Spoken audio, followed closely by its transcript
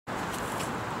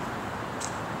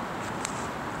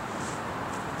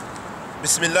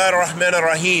Bismillah ar-Rahman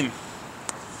ar-Rahim.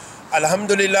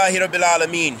 Alhamdulillahi Rabbil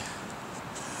Alameen.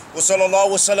 Wa sallallahu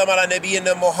wa sallam ala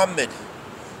nabiyyina Muhammad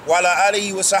wa ala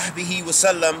alihi wa sahbihi wa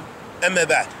sallam. Amma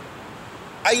ba'd.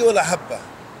 Ayyuhal ahabba,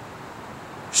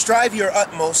 strive your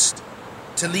utmost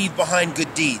to leave behind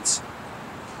good deeds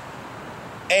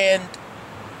and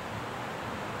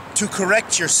to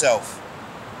correct yourself,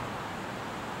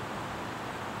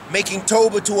 making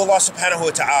tawbah to Allah subhanahu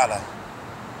wa ta'ala,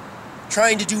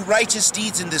 trying to do righteous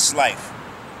deeds in this life.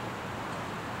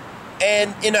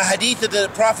 And in a hadith of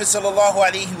the Prophet sallallahu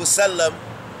alaihi wasallam,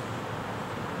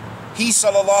 he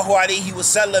sallallahu alaihi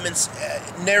wasallam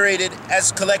narrated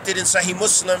as collected in Sahih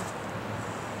Muslim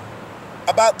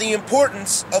about the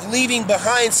importance of leaving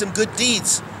behind some good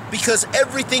deeds, because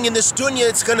everything in this dunya,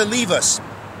 it's going to leave us.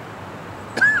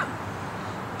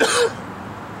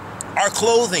 Our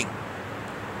clothing.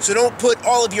 So don't put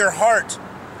all of your heart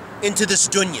into this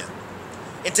dunya,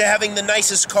 into having the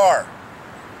nicest car,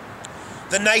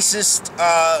 the nicest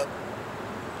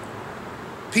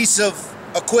piece of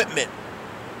equipment,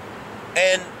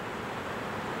 and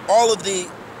all of the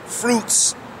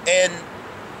fruits and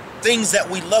things that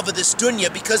we love of this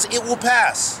dunya, because it will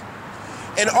pass.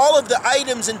 And all of the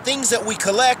items and things that we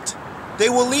collect, they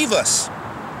will leave us.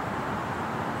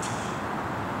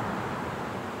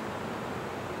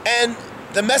 And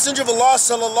the Messenger of Allah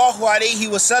sallallahu alayhi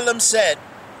wasallam said,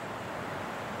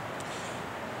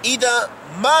 إِذَا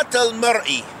مَاتَ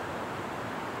الْمَرْءِ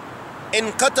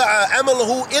انْقَطَعَ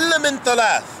عَمَلُهُ إِلَّا مِنْ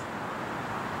ثَلَاثٍ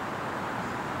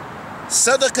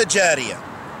صَدَقَةٍ جَارِيَةٍ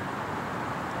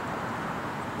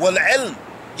وَالْعِلْمُ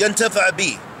يَنْتَفَعُ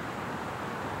بِهِ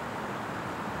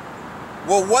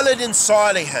وَوَلَدٍ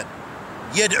صَالِحًا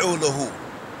يَدْعُو لَهُ.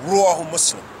 رواه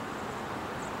Muslim.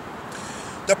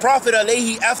 The Prophet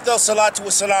alayhi afdal salatu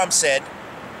wasalam said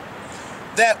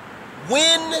that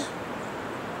when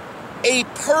a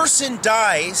person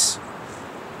dies,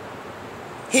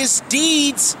 his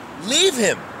deeds leave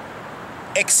him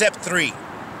except three.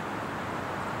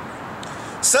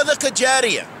 Sadaqah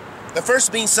jariyah. The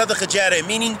first being sadaqah jariyah,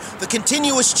 meaning the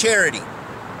continuous charity.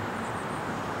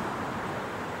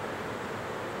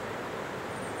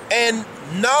 And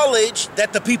knowledge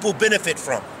that the people benefit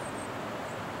from.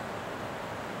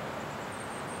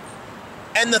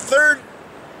 And the third,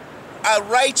 a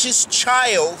righteous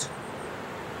child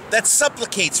that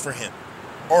supplicates for him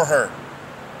or her.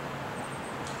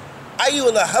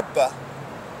 Ayyuhal ahabba,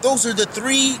 those are the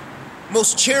three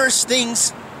most cherished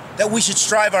things that we should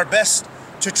strive our best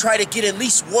to try to get at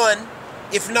least one,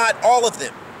 if not all of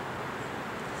them.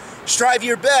 Strive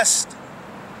your best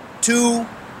to,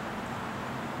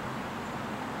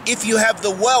 if you have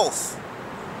the wealth,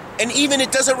 and even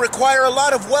it doesn't require a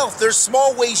lot of wealth, there's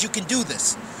small ways you can do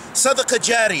this. Sadaqah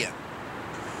jariyah,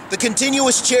 the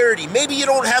continuous charity. Maybe you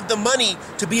don't have the money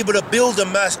to be able to build a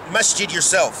masjid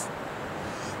yourself,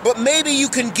 but maybe you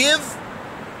can give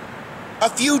a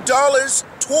few dollars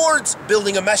towards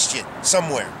building a masjid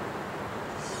somewhere,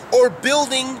 or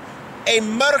building a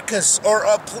markaz, or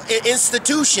an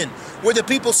institution where the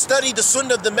people study the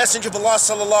sunnah of the Messenger of Allah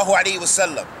sallallahu alaihi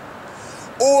wasallam,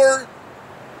 or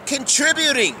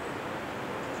contributing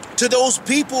to those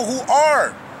people who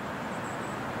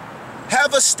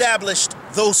have established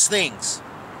those things.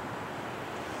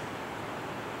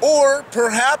 Or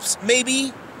perhaps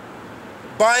maybe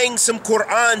buying some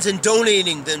Qur'ans and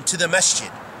donating them to the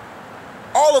masjid.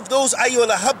 All of those, ayyuhal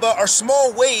ahabba, are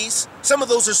small ways. Some of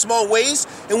those are small ways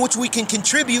in which we can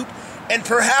contribute and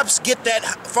perhaps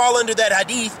fall under that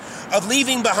hadith of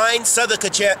leaving behind sadaqah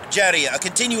jariyah, a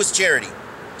continuous charity.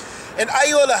 And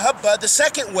ayyuhal ahabba, the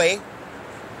second way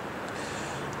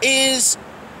is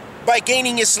by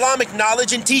gaining Islamic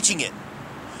knowledge and teaching it.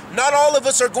 Not all of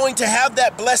us are going to have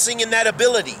that blessing and that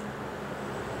ability.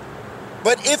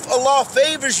 But if Allah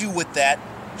favors you with that,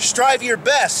 strive your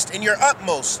best and your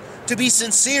utmost to be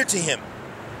sincere to Him,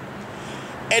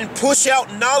 and push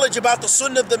out knowledge about the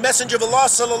sunnah of the Messenger of Allah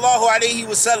sallallahu alaihi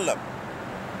wasallam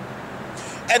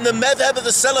and the madhab of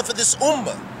the Salaf of this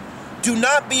ummah. Do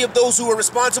not be of those who are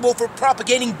responsible for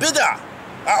propagating bid'ah.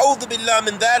 A'udhu billah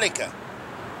min dhalika.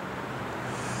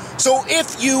 So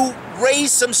if you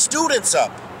raise some students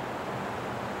up,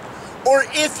 or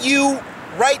if you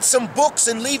write some books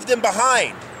and leave them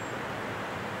behind,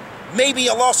 maybe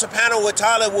Allah subhanahu wa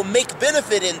ta'ala will make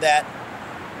benefit in that,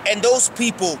 and those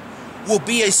people will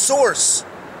be a source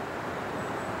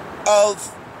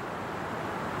of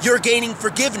your gaining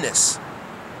forgiveness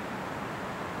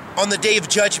on the Day of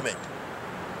Judgment,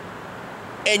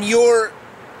 and your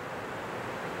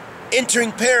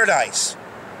entering paradise,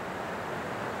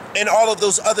 and all of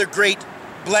those other great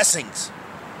blessings.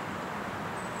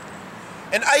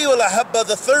 And ayyuhal ahabba,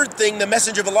 the third thing the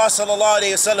Messenger of Allah sallallahu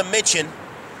alayhi wasallam mentioned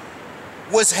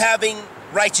was having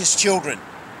righteous children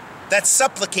that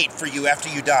supplicate for you after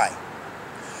you die.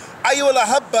 Ayyuhal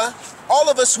ahabba, all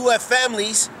of us who have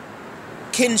families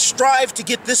can strive to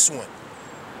get this one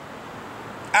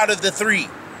out of the three.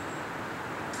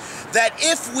 That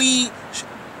if we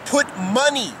put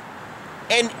money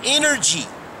and energy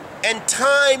and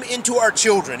time into our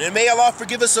children, and may Allah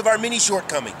forgive us of our many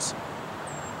shortcomings,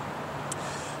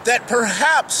 that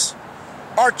perhaps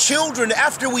our children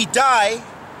after we die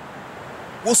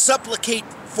will supplicate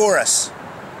for us.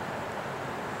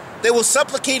 They will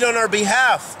supplicate on our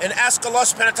behalf and ask Allah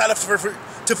subhanahu wa ta'ala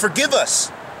to forgive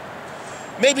us.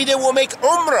 Maybe they will make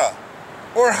umrah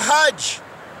or hajj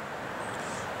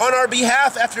on our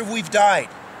behalf after we've died,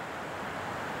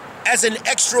 as an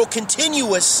extra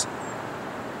continuous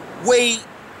way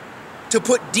to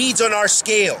put deeds on our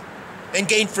scale and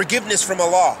gain forgiveness from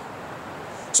Allah.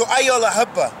 So ayyuhal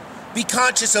ahabba, be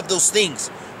conscious of those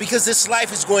things, because this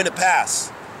life is going to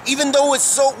pass. Even though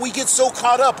we get so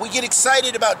caught up, we get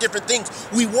excited about different things.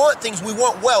 We want things, we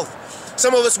want wealth.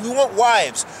 Some of us, we want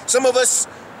wives. Some of us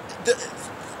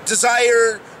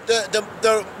desire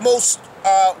the most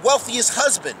wealthiest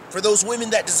husband, for those women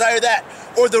that desire that,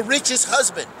 or the richest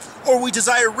husband, or we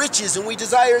desire riches and we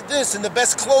desire this and the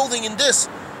best clothing and this.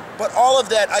 But all of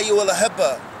that, ayyuhal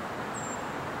ahabba,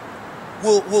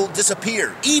 will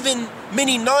disappear. Even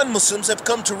many non-Muslims have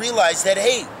come to realize that,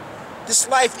 hey, this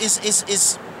life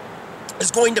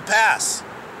is going to pass.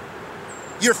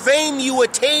 Your fame you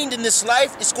attained in this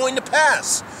life is going to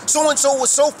pass. So-and-so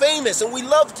was so famous and we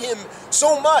loved him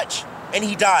so much, and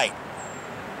he died.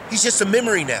 He's just a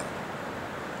memory now.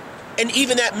 And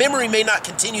even that memory may not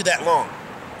continue that long.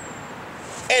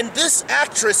 And this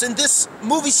actress and this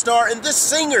movie star and this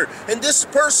singer and this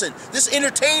person, this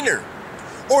entertainer,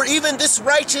 or even this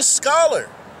righteous scholar,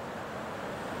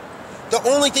 the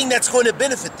only thing that's going to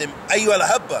benefit them, ayyuhal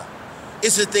ahabba,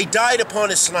 is that they died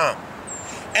upon Islam.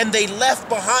 And they left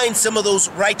behind some of those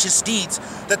righteous deeds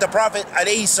that the Prophet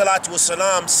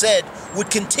ﷺ said would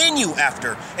continue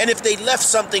after. And if they left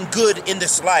something good in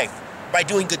this life by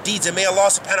doing good deeds, and may Allah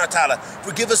subhanahu wa ta'ala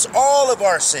forgive us all of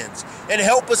our sins and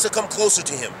help us to come closer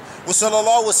to Him. Wa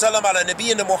sallallahu wa sallam ala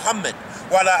nabiyyina Muhammad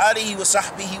wa ala alihi wa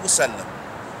sahbihi wa sallam.